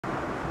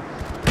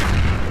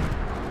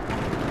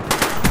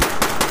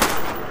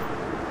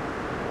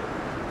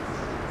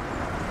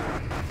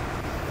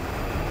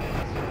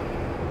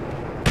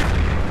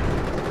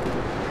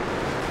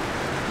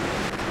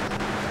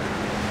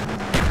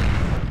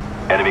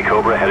Enemy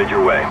Cobra headed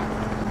your way.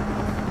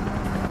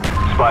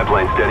 Spy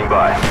plane standing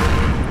by.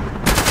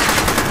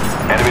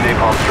 Enemy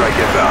napalm strike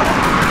inbound.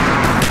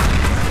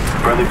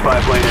 Friendly spy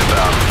plane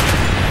inbound.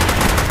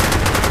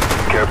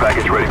 Care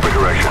package ready for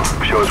direction.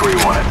 Show us where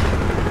you want it.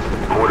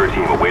 Mortar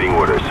team awaiting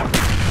orders.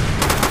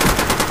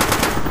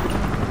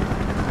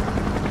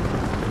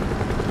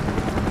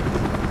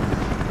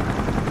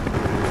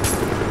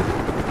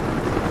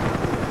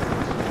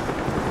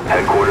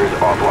 Headquarters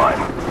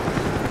offline.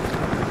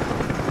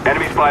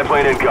 Enemy spy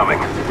plane incoming.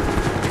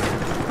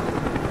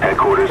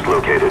 Headquarters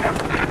located.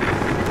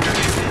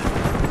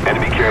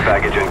 Enemy care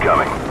package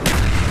incoming.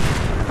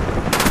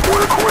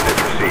 Order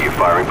coordinates received.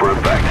 Firing for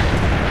effect.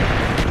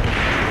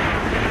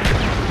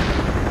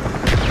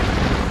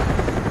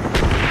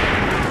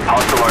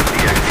 Hostile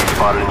RCXD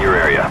spotted in your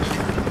area.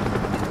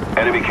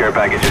 Enemy care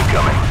package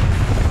incoming.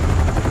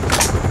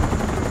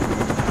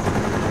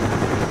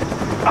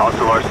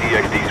 Hostile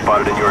RCXD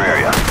spotted in your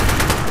area.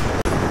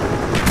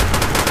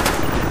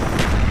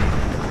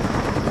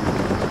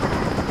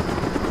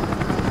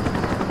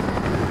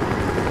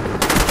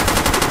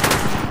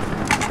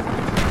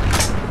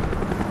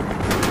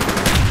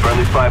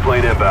 Friendly spy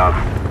plane inbound.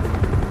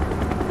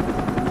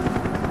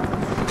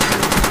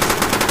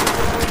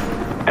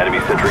 Enemy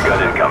sentry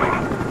gun incoming.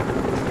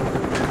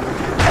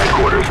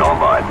 Headquarters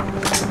online.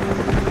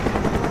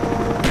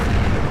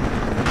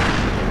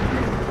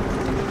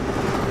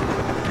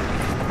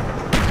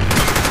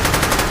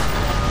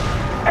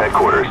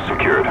 Headquarters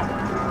secured.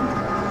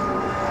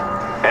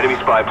 Enemy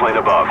spy plane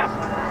above.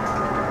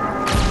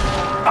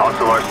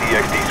 Hostile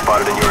RCXD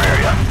spotted in your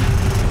area.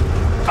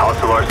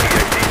 Hostile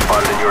RCXD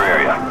spotted in your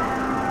area.